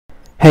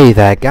Hey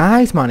there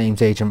guys, my name's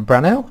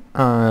AgentBreno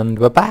and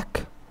we're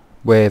back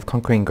with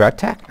Conquering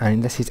Gregtech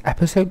and this is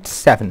episode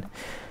 7.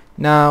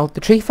 Now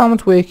the tree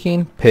farm's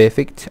working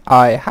perfect.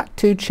 I had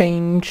to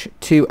change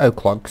to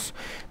oak logs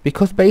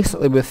because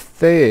basically with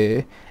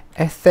fir,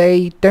 if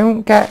they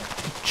don't get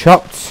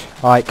chopped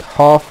like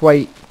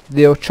halfway,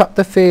 they'll chop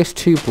the first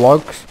two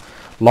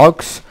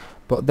logs,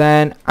 but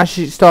then as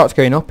it starts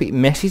going up it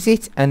misses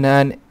it and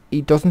then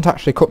he doesn't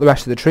actually cut the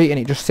rest of the tree and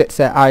it just sits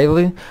there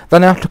idling.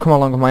 Then I have to come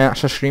along with my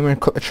actual streamer and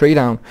cut the tree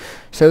down.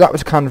 So that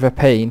was kind of a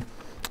pain.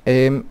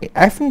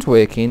 Everything's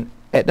working.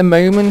 At the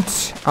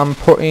moment I'm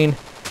putting,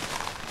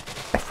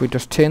 if we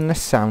just turn the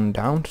sound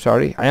down,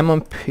 sorry, I am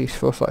on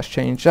peaceful, so let's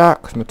change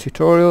that because my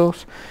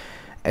tutorials.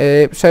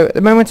 So at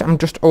the moment I'm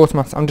just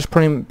automatic, I'm just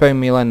putting bone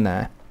meal in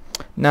there.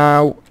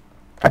 Now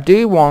I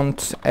do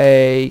want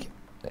a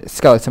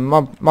skeleton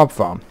mob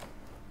farm.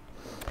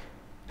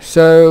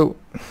 So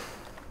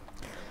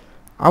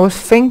I was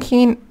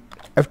thinking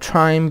of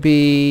trying to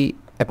be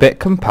a bit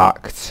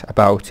compact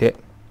about it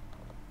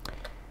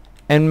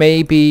and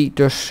maybe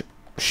just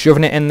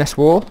shoving it in this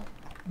wall,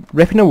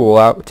 ripping a wall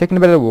out, taking a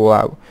bit of the wall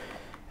out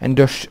and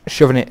just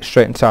shoving it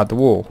straight inside the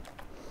wall.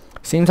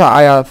 Seems like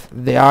I have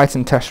the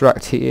item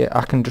tesseract here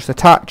I can just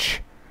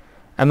attach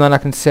and then I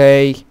can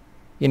say,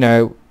 you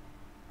know,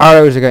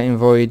 arrows are getting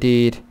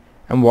voided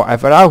and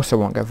whatever else I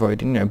won't get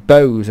voided, you know,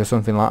 bows or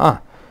something like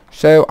that.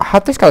 So I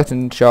have the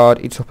skeleton shard,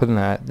 it's up in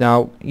there.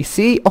 Now you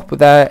see up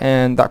there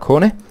in that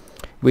corner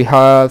we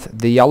have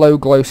the yellow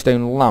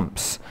glowstone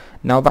lamps.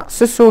 Now that's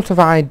the sort of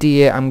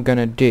idea I'm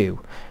gonna do.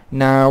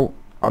 Now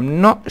I'm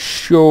not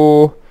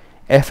sure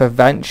if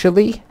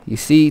eventually, you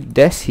see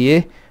this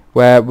here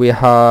where we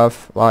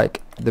have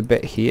like the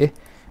bit here,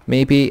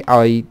 maybe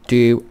I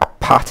do a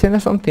pattern or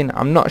something,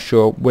 I'm not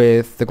sure,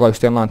 with the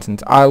glowstone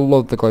lanterns. I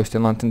love the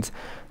glowstone lanterns.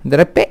 They're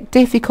a bit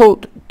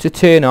difficult to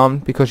turn on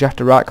because you have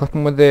to right click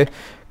them with the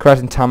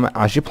crescent hammer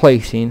as you're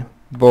placing,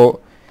 but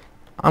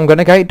I'm going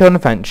to get it done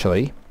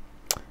eventually.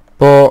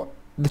 But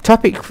the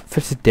topic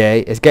for today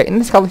is getting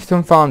the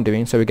skeleton farm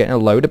doing, so we're getting a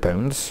load of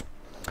bones,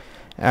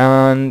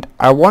 and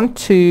I want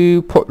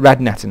to put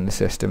red net in the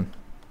system.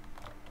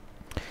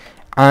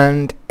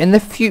 And in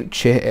the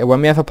future, when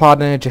we have applied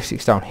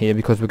logistics down here,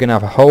 because we're going to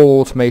have a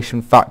whole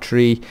automation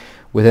factory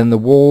within the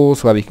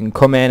walls where we can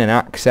come in and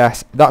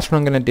access, that's what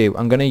I'm going to do.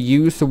 I'm going to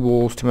use the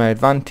walls to my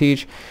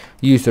advantage,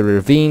 use the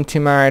ravine to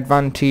my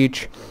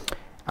advantage,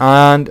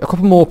 and a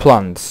couple more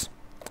plans.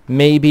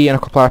 Maybe in a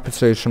couple of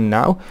episodes from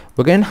now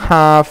we're going to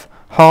have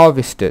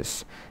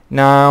harvesters.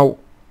 Now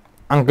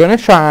I'm going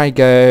to try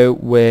go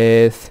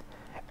with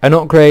an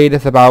upgrade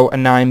of about a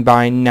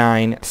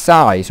 9x9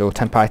 size or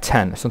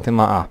 10x10, something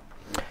like that.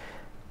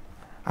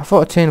 I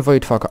thought I'd turn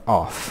void fog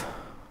off.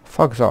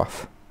 Fog's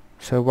off,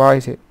 so why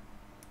is it?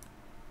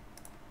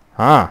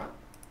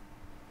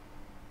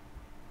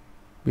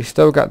 We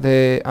still got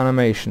the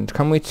animations.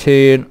 Can we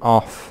turn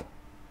off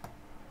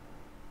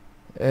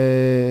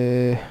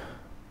void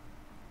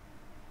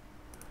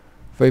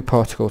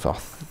particles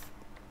off?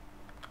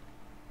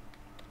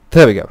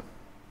 There we go.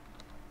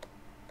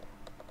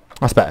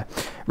 That's better.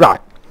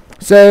 Right.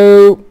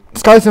 So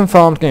skeleton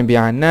farm's going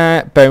behind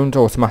there. Bones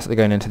automatically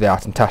going into the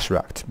item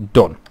tesseract.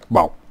 Done.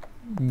 Well,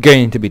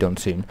 going to be done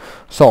soon.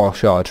 Soil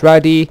shards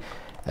ready.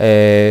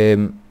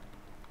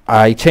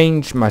 I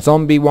changed my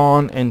zombie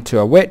one into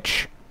a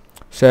witch.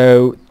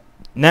 So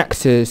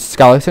next is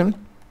skeleton,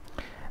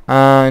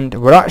 and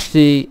we're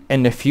actually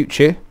in the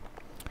future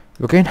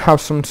we're going to have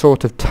some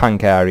sort of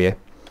tank area.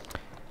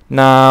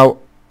 Now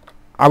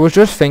I was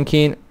just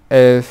thinking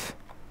of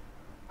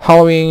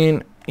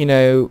Halloween, you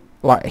know,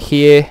 like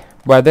here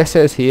where this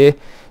is here,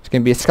 it's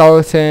going to be a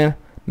skeleton,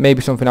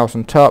 maybe something else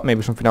on top,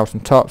 maybe something else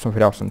on top,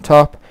 something else on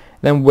top,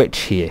 then witch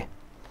here,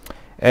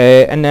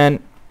 and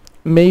then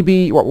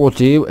maybe what we'll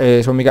do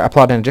is when we get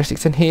applied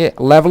energistics in here,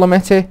 level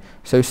emitter,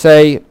 so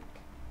say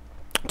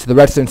to the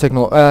redstone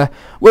signal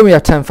when we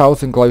have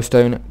 10,000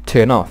 glowstone,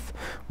 turn off.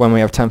 When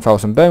we have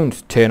 10,000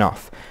 bones, turn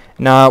off.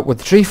 Now with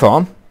the tree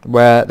farm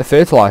where the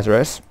fertilizer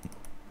is,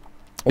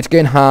 it's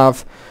going to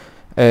have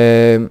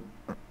a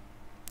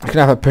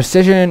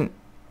precision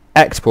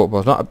export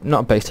bus, not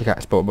a basic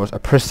export bus, a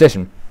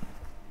precision.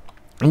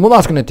 And what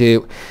that's going to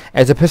do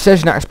is a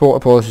precision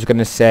export bus is going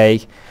to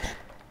say,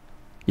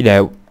 you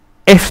know,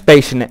 if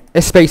space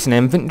in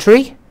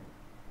inventory,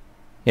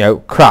 you know,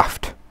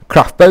 craft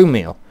bone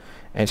meal,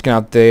 and it's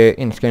going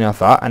to have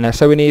that, and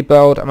so we need to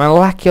build a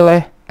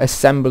molecular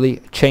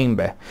assembly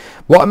chamber.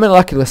 What a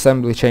molecular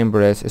assembly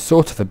chamber is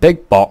sort of a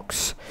big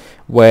box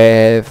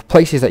with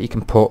places that you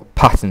can put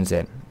patterns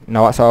in.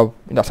 Now that's how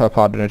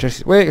applied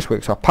logistics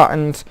works off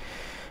patterns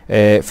for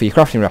your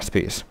crafting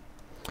recipes.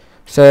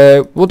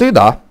 So we'll do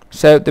that.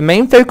 So the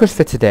main focus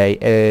for today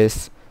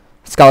is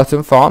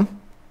skeleton farm,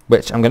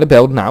 which I'm going to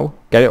build now,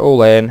 get it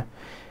all in,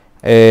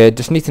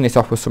 just neaten it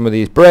off with some of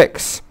these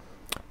bricks.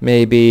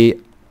 Maybe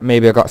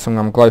I've got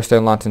some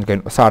glowstone lanterns going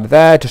up the side of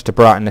there just to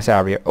brighten this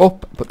area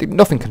up, but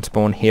nothing can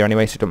spawn here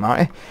anyway, so it doesn't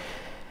matter.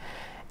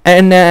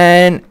 And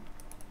then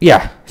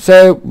yeah,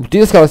 so we'll do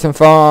the skeleton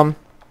farm.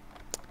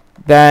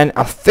 Then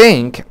I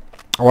think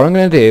what I'm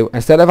going to do,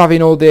 instead of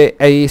having all the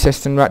AE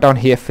system right down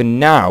here for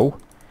now,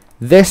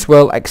 this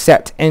will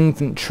accept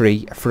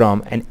inventory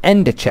from an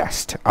ender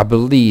chest, I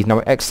believe. Now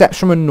it accepts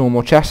from a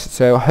normal chest,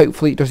 so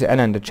hopefully it does it an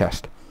ender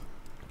chest.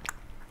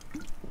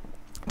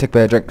 Take a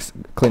bit of drinks,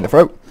 clean the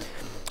throat.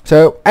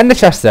 So ender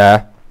chest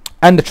there,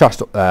 ender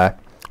chest up there,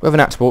 with an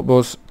export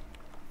buzz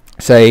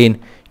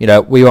saying, you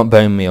know, we want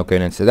bone meal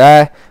going into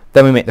there.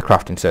 Then we make the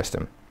crafting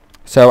system.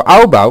 So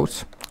how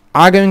about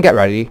I go and get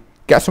ready,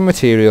 get some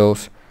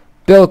materials,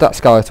 build that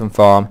skeleton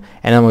farm,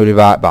 and then we'll be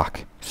right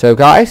back. So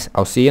guys,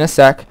 I'll see you in a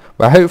sec,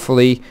 where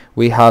hopefully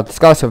we have the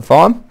skeleton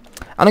farm.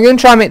 And I'm going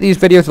to try and make these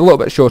videos a little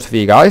bit shorter for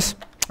you guys.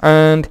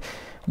 And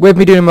with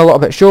me doing them a little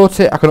bit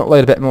shorter, I can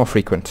upload a bit more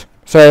frequent.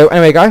 So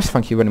anyway guys,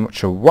 thank you very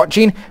much for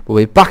watching.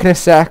 We'll be back in a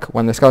sec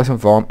when the skeleton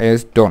farm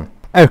is done.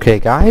 Okay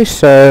guys,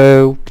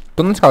 so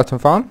done the skeleton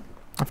farm.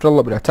 After a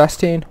little bit of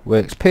testing,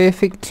 works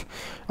perfect.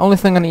 Only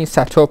thing I need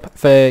set up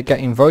for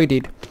getting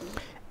voided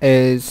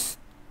is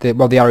the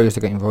arrows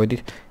are getting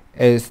voided,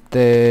 is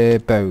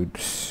the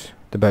bows.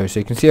 So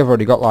you can see I've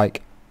already got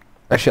like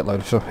a shitload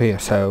of stuff here.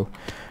 So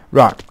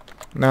right,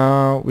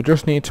 now we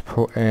just need to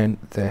put in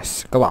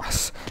this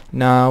glass.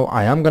 Now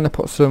I am going to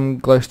put some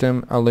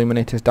glowstone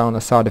illuminators down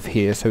the side of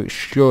here, so it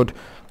should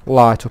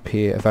light up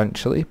here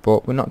eventually,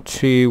 but we're not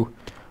too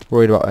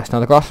worried about this. Now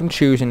the glass I'm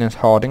choosing is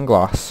hardened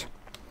glass,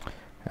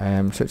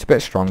 so it's a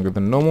bit stronger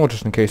than normal,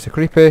 just in case the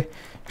creeper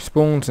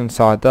spawns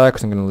inside there,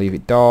 because I'm going to leave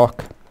it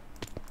dark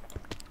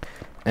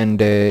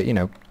and you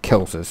know,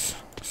 kills us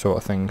sort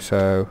of thing.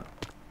 So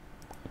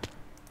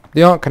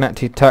they aren't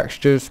connected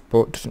textures,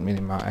 but it doesn't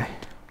really matter.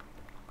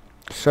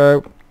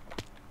 So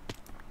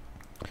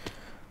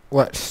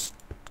let's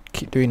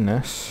keep doing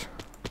this.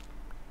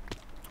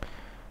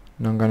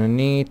 And I'm going to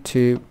need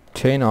to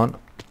turn on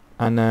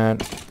and then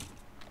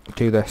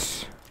do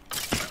this.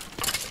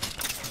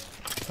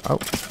 Oh,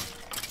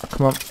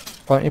 come on,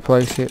 let me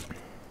place it.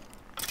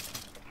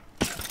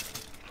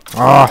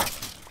 Ah!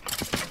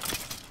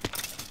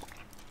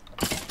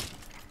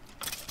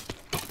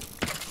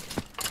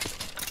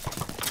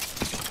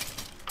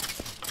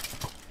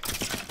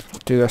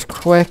 Do this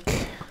quick.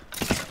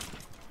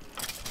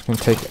 It's going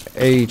to take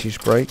ages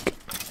break.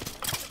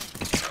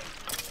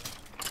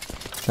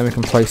 Then we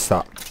can place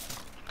that.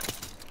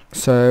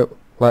 So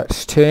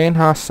let's turn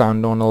our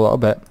sound on a little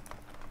bit,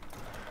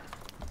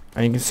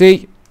 and you can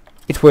see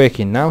it's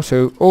working now.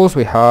 So all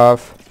we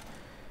have,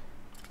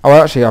 oh,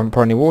 actually I haven't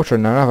put any water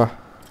in there, have I?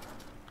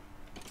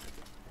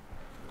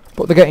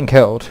 But they're getting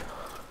killed.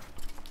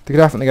 They're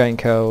definitely getting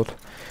killed.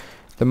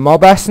 The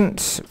mob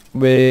essence,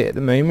 at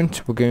the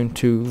moment we're going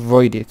to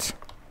void it.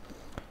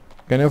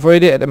 Going to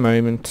avoid it at the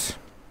moment.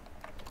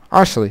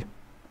 Actually,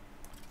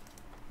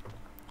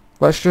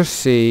 let's just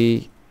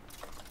see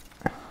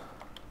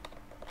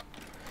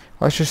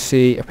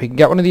if we can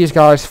get one of these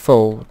guys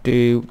full.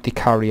 Do the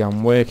carry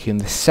on working?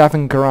 The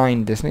 7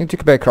 grinders. Need to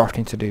take a bit of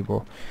crafting to do,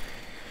 but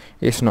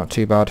it's not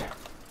too bad.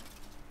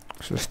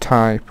 So just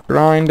type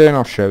grinder and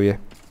I'll show you.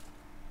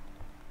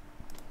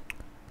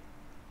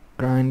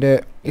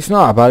 Grinder. It's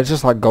not that bad, it's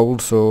just like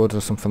gold swords or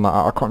something like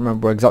that. I can't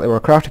remember exactly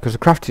what I crafted, because I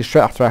crafted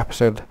straight after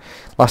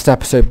last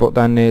episode, but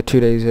then 2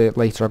 days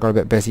later I got a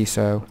bit busy,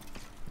 so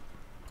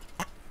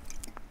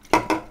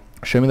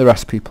show me the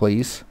recipe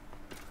please.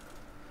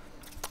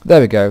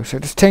 There we go. So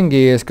just 10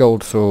 gears,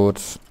 gold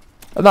swords,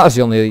 and that's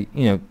the only,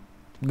 you know,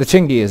 the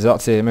 10 gears,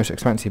 that's the most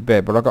expensive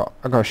bit, but I got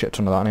a shit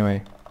ton of that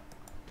anyway.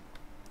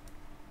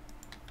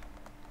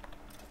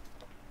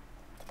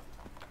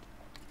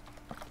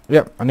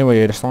 Yep, I knew I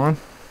heard this line.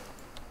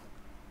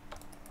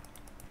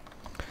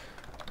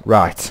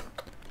 Right,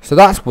 so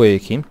that's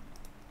working.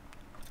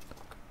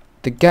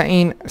 They're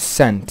getting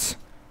sent.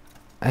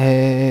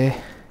 I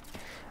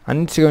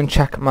need to go and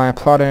check my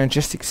applied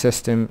energistic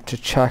system to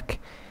check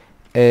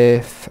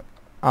if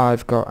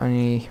I've got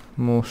any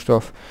more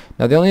stuff.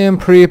 Now the only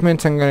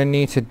improvement I'm going to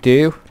need to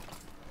do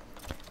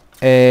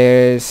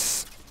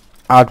is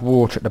add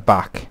water at the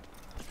back,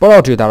 but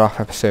I'll do that off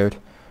episode.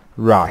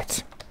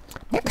 Right,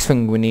 next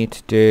thing we need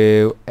to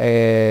do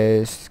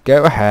is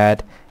go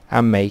ahead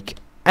and make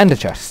ender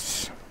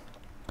chests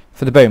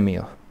for the bone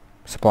meal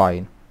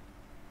supplying.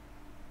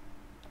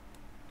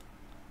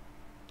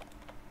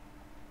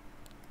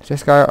 Is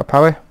this guy out of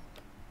power?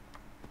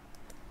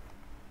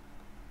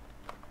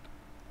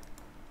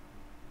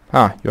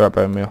 Ah, you're at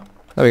bone meal.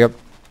 There we go.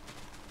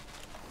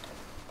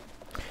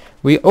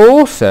 We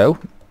also,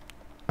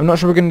 I'm not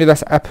sure we're going to do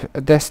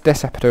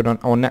this episode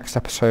or next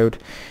episode.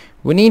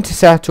 We need to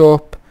set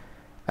up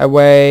a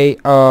way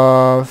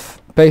of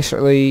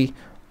basically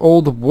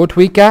all the wood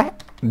we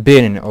get,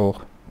 burning it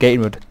all.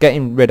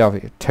 Getting rid of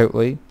it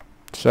totally.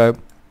 So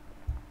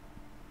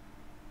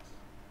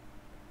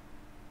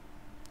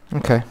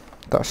okay,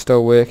 that's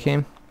still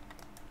working.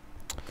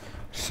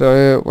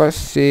 So let's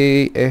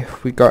see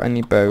if we got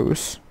any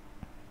bows.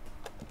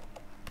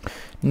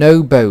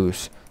 No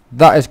bows.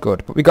 That is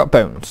good, but we got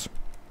bones.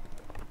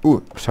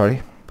 Ooh,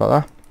 sorry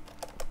about that.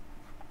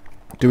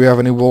 Do we have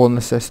any wool in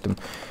the system?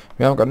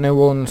 We haven't got no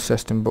wool in the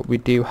system, but we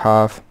do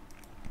have,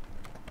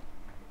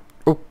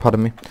 oh,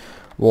 pardon me,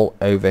 wall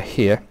over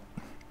here.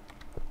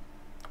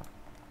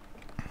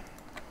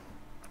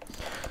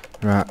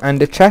 Right,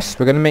 ender chests.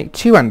 We're going to make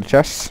 2 ender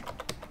chests.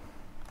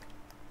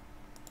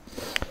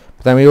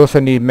 But then we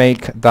also need to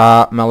make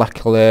that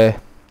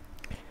molecular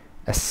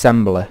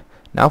assembler.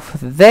 Now for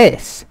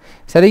this,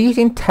 instead of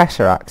using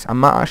tesseracts, I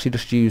might actually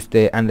just use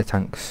the ender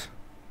tanks.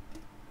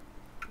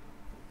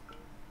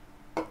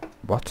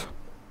 What?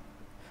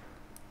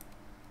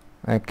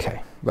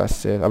 Okay,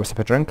 let's have a sip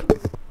of drink.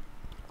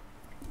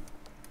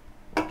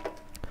 So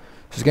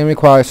it's going to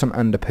require some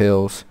ender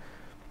pearls.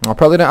 I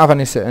probably don't have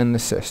any sitting in the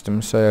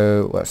system,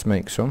 so let's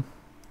make some.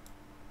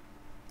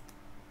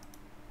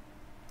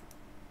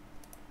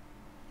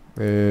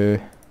 Where's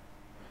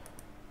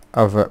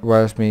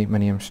me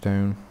medium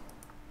stone?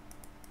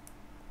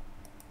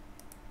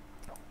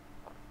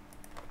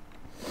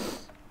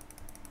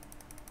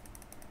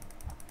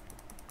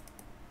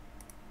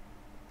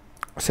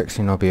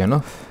 $16 will be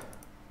enough.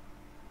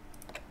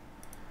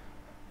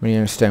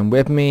 Medium stone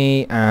with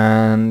me,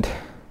 and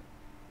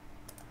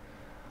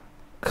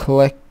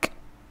click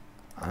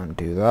and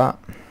do that.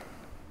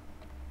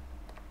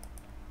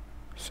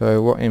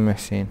 So what are you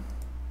missing?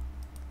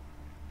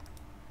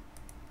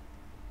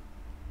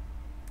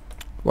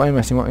 What are you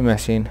missing? What are you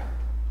missing?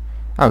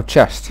 Oh,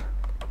 chest.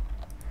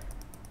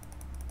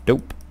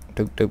 Dope.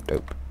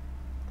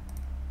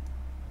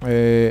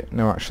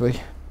 No, actually.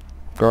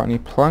 Got any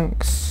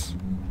planks?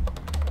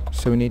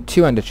 So we need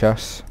 2 ender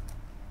chests.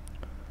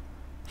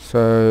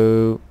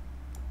 So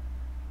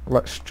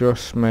let's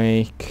just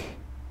make...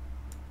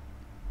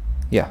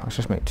 yeah, let's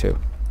just make 2.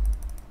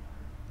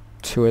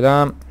 2 of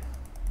them.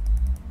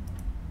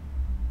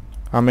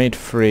 I made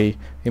 3.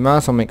 We might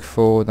as well make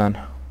 4 then,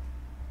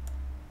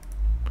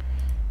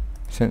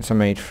 since I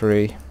made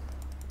 3.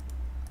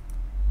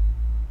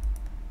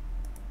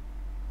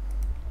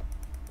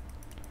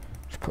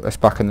 Just put this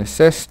back in the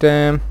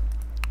system,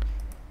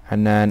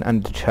 and then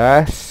ender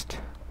chest.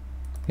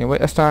 Can you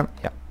wait this time?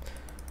 Yeah.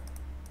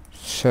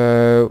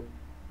 So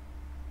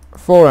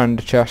 4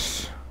 ender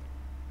chests.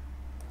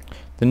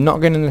 They're not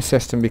going in the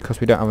system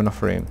because we don't have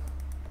enough room.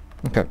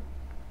 Okay.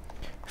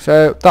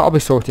 So that'll be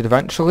sorted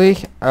eventually.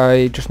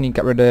 I just need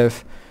to get rid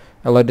of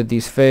a load of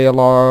these fir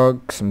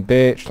logs and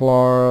birch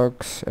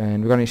logs,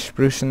 and we've got any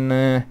spruce in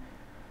there?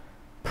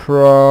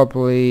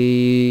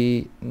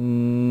 Probably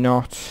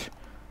not,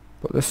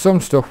 but there's some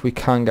stuff we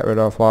can get rid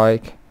of,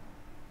 like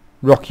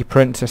rocky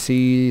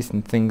princesses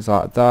and things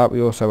like that.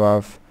 We also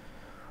have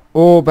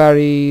ore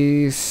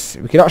berries.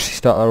 We could actually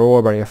start our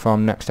ore berry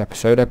farm next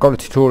episode. I've got a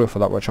tutorial for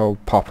that which I'll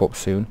pop up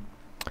soon.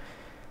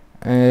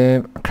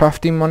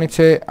 Crafting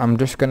monitor, I'm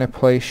just going to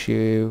place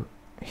you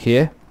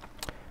here.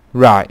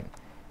 Right,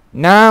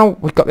 now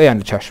we've got the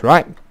ender chest,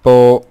 right,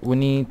 but we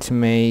need to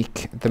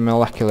make the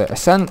molecular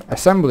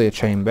assembly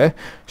chamber.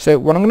 So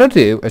what I'm going to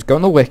do is go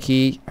on the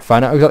wiki,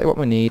 find out exactly what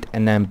we need,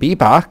 and then be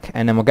back,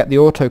 and then we'll get the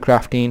auto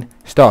crafting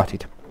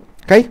started.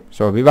 Okay,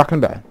 so we'll be back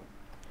in a bit.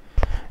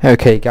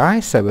 Okay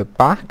guys, so we're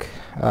back.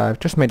 I've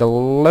just made a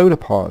load of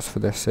parts for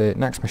this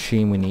next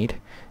machine we need.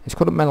 It's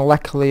called a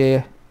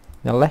molecular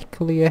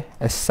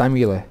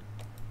assembler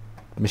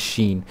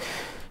machine.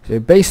 So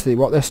basically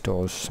what this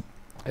does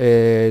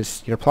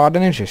is your applied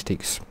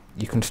energistics,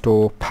 you can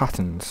store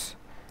patterns.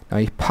 Now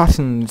your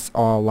patterns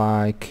are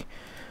like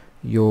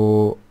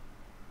your...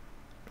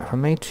 have I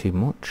made too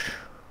much?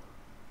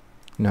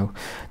 No,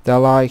 they're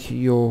like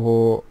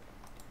your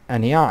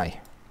NEI.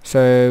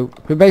 So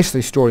we're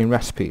basically storing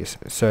recipes,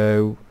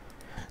 so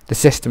the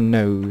system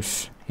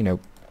knows, you know,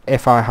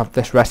 if I have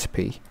this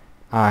recipe,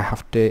 I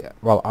have to,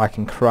 well, I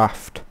can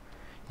craft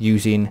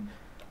using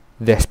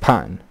this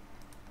pattern.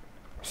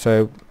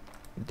 So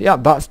yeah,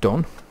 that's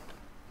done.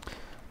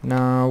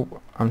 Now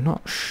I'm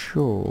not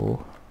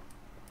sure,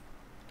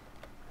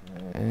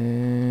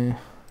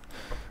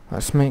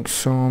 let's make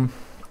some.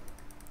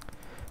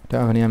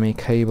 Don't have any ME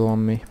cable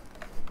on me.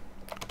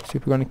 See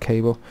if we've got any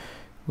cable.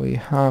 We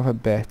have a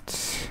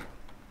bit,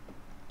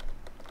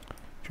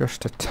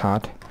 just a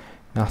tad.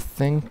 Now I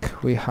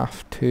think we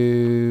have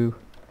to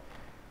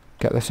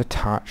get this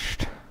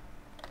attached.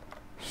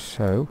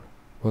 So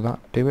will that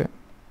do it?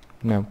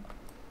 No.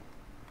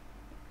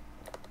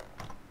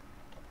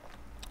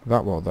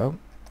 That will though.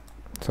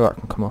 So that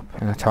can come up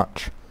and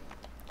attach.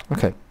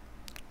 Okay.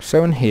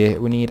 So in here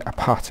we need a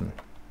pattern.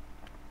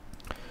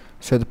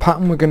 So the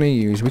pattern we're going to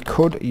use, we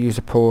could use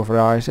a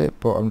pulverizer,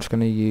 but I'm just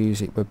going to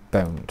use it with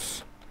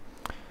bones.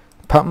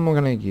 The pattern we're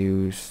going to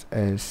use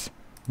is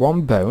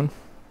 1 bone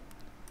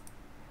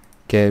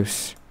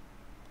gives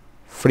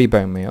 3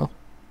 bone meal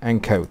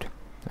and code.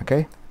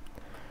 Okay.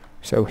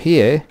 So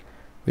here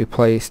we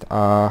placed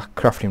our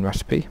crafting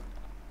recipe.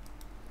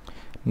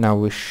 Now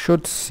we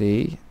should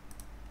see,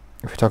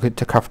 if we talk it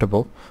to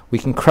craftable, we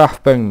can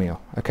craft bone meal.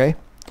 Okay.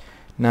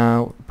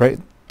 Now break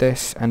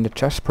this ender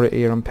chest, put it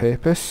here on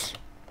purpose,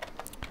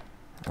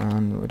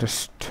 and we'll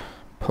just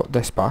put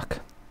this back.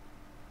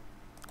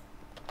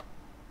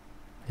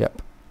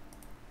 Yep.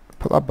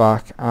 Put that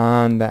back,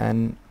 and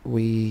then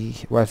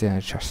where's the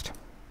ender chest?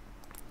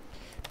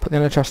 Put the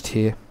ender chest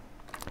here.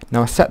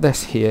 Now I set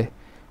this here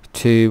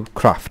to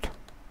craft.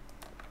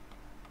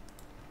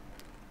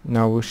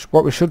 Now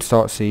what we should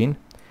start seeing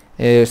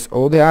is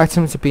all the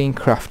items are being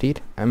crafted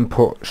and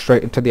put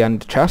straight into the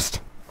ender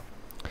chest.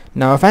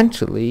 Now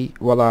eventually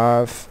we'll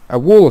have a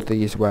wall of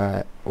these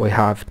where we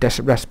have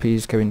different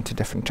recipes going to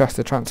different chests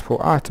to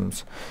transport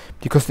items,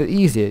 because they're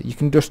easier. You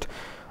can just,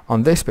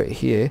 on this bit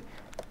here,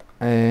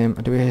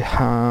 do we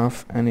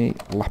have any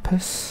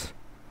lapis?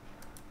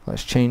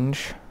 Let's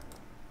change.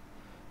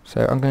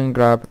 So I'm going to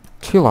grab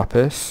 2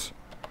 lapis,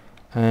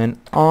 and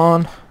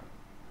on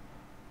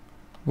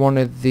one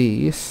of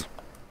these,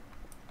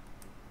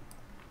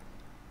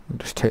 I'll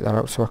just take that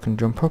out so I can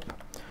jump up.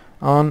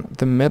 On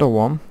the middle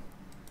one,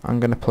 I'm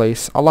going to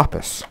place a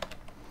lapis.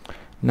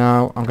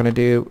 Now I'm going to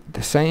do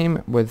the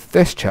same with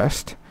this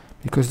chest,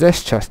 because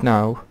this chest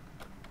now,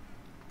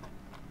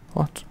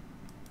 what?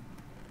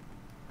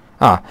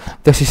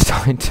 This is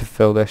starting to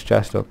fill this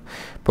chest up,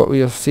 but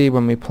we'll see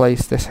when we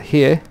place this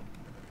here.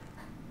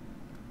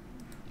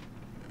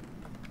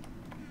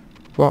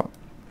 What?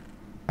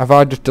 Have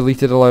I just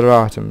deleted a load of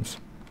items?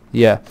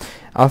 Yeah,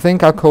 I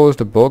think I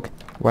caused a bug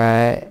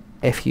where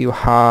if you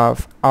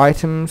have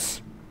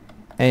items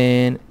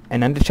in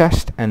an ender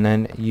chest and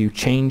then you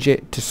change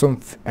it to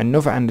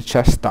another ender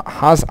chest that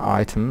has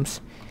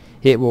items,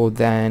 it will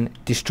then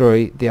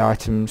destroy the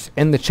items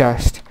in the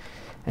chest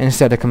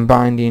instead of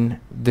combining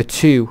the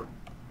two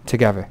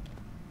together.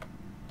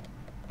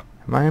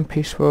 Am I in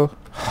peaceful?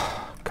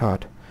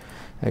 God.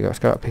 There you go, let's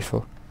go out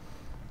peaceful.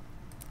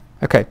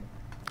 Okay,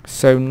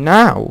 so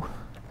now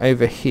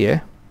over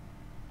here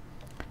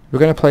we're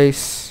going to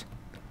place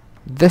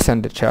this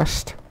ender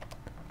chest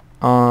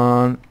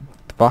on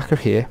the back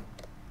of here,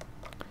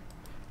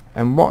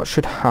 and what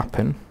should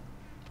happen,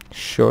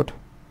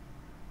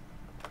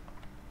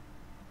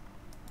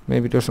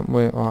 maybe it doesn't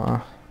work like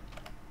that.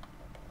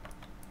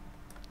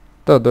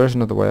 Though there is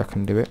another way I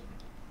can do it.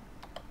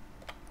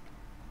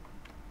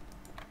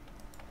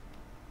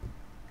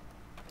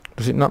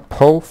 Does it not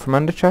pull from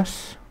ender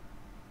chests?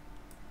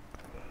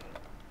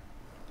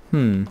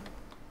 Tell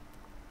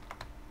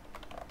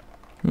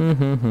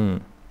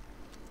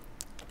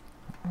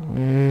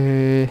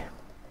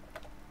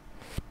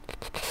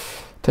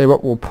you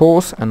what, we'll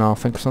pause and I'll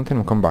think of something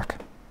and we'll come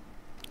back.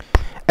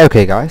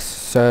 Okay guys,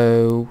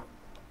 so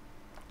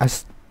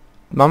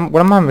one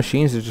of my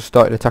machines has just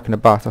started attacking the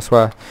bat, I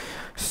swear.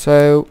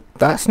 So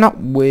that's not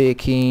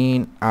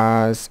working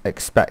as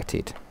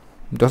expected.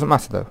 It doesn't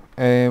matter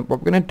though. What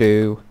we're going to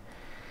do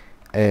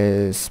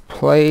is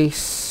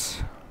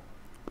place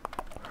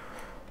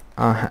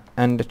our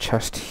ender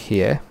chest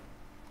here.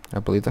 I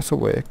believe this will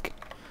work.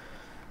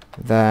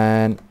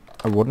 Then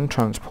a wooden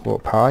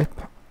transport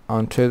pipe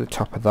onto the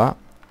top of that,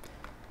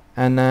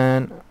 and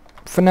then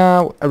for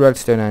now a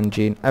redstone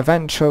engine.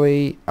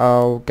 Eventually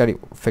I'll get it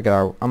figured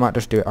out. I might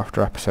just do it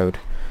after episode,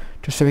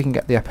 just so we can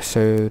get the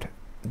episode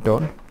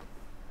done,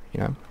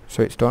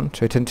 so it's done,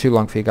 so it isn't too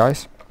long for you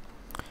guys.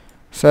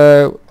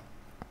 So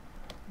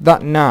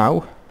that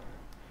now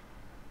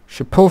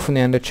should pull from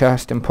the ender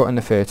chest and put in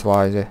the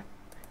fertilizer.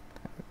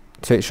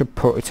 So it should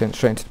put it in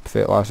straight into the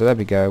fertilizer. There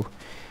we go.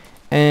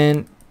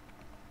 And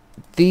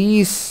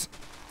the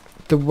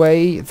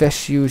way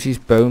this uses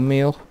bone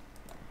meal,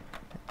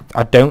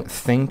 I don't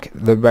think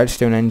the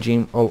redstone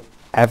engine will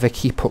ever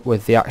keep up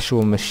with the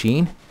actual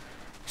machine.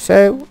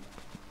 So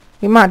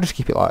we might just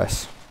keep it like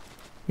this.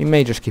 We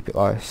may just keep it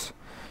like this.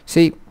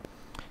 See,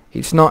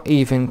 it's not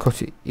even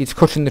cutting. It's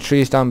cutting the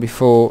trees down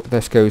before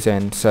this goes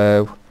in.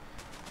 So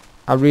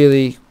I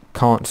really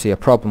can't see a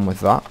problem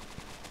with that.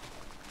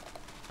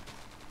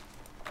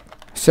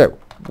 So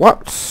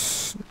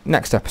what's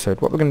next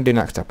episode? What we're going to do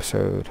next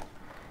episode?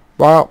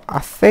 Well, I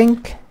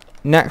think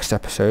next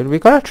episode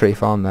we've got a tree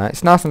farm there.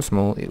 It's nice and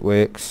small. It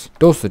works.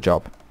 Does the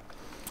job.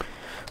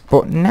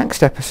 But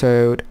next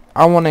episode,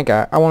 I want to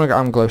get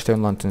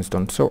glowstone lanterns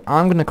done. So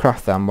I'm going to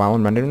craft them while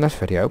I'm rendering this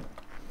video.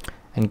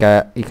 And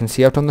you can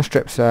see I've done the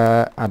strips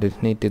there. I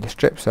did need to do the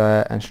strips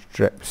there and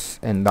strips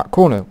in that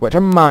corner, which I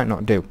might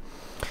not do.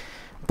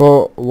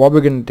 But what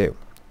we're going to do,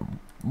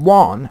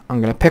 one,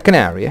 I'm going to pick an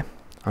area.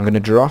 I'm going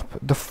to drop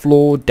the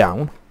floor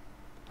down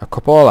a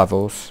couple of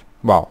levels.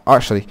 Well,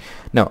 actually,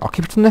 no, I'll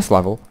keep it on this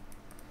level.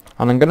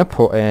 And I'm going to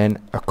put in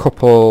a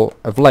couple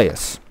of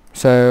layers.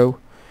 So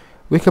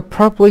we could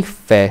probably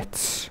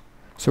fit,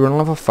 so we're on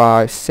level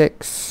 5,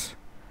 6.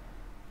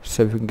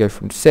 So we can go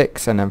from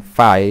 6 and then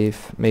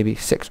 5, maybe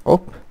 6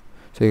 up.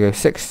 So you go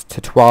 6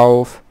 to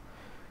 12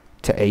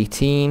 to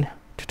 18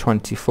 to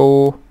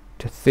 24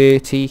 to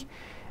 30.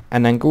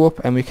 And then go up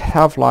and we could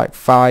have like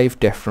 5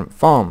 different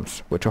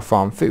farms which will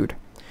farm food.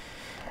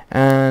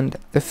 And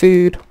the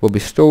food will be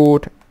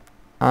stored,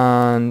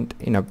 and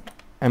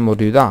and we'll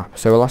do that.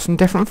 So we'll have some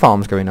different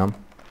farms going on.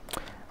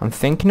 I'm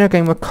thinking of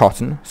going with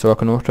cotton so I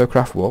can auto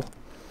craft wool,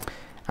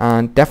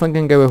 and definitely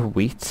going to go with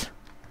wheat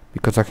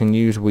because I can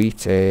use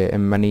wheat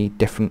in many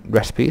different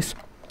recipes.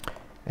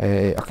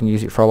 I can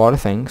use it for a lot of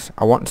things.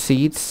 I want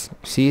seeds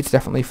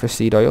definitely for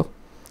seed oil.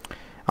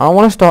 I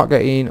want to start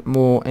getting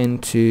more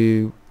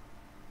into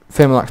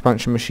thermal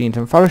expansion machines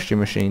and forestry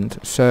machines,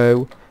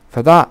 so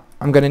for that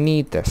I'm going to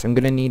need this. I'm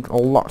going to need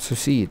lots of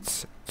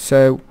seeds.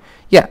 So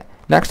yeah,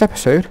 Next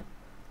episode,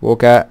 we'll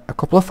get a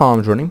couple of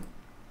farms running,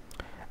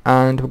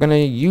 and we're going to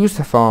use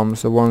the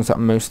farms, the ones that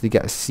mostly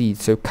get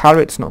seeds. So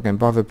carrots, not going to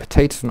bother.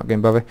 Potatoes, not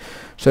going to bother.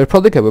 So I'll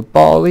probably go with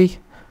barley,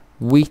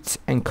 wheat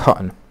and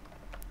cotton.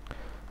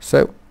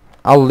 So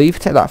I'll leave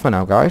it at that for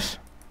now, guys.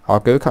 I'll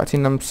go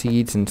collecting them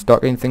seeds and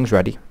start getting things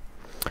ready.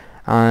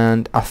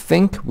 And I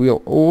think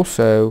we'll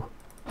also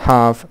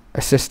have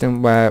a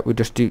system where we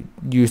just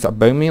use that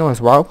bone meal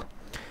as well,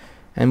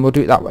 and we'll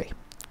do it that way.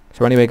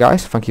 So anyway,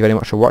 guys, thank you very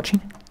much for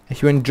watching.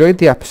 If you enjoyed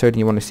the episode and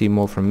you want to see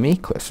more from me,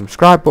 click the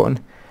subscribe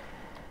button.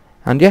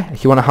 And yeah,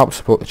 if you want to help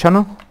support the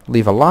channel,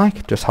 leave a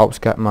like. Just helps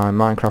get my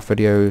Minecraft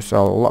videos a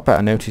lot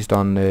better noticed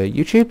on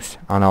YouTube's.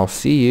 And I'll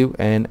see you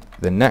in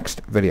the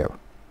next video.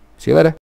 See you later.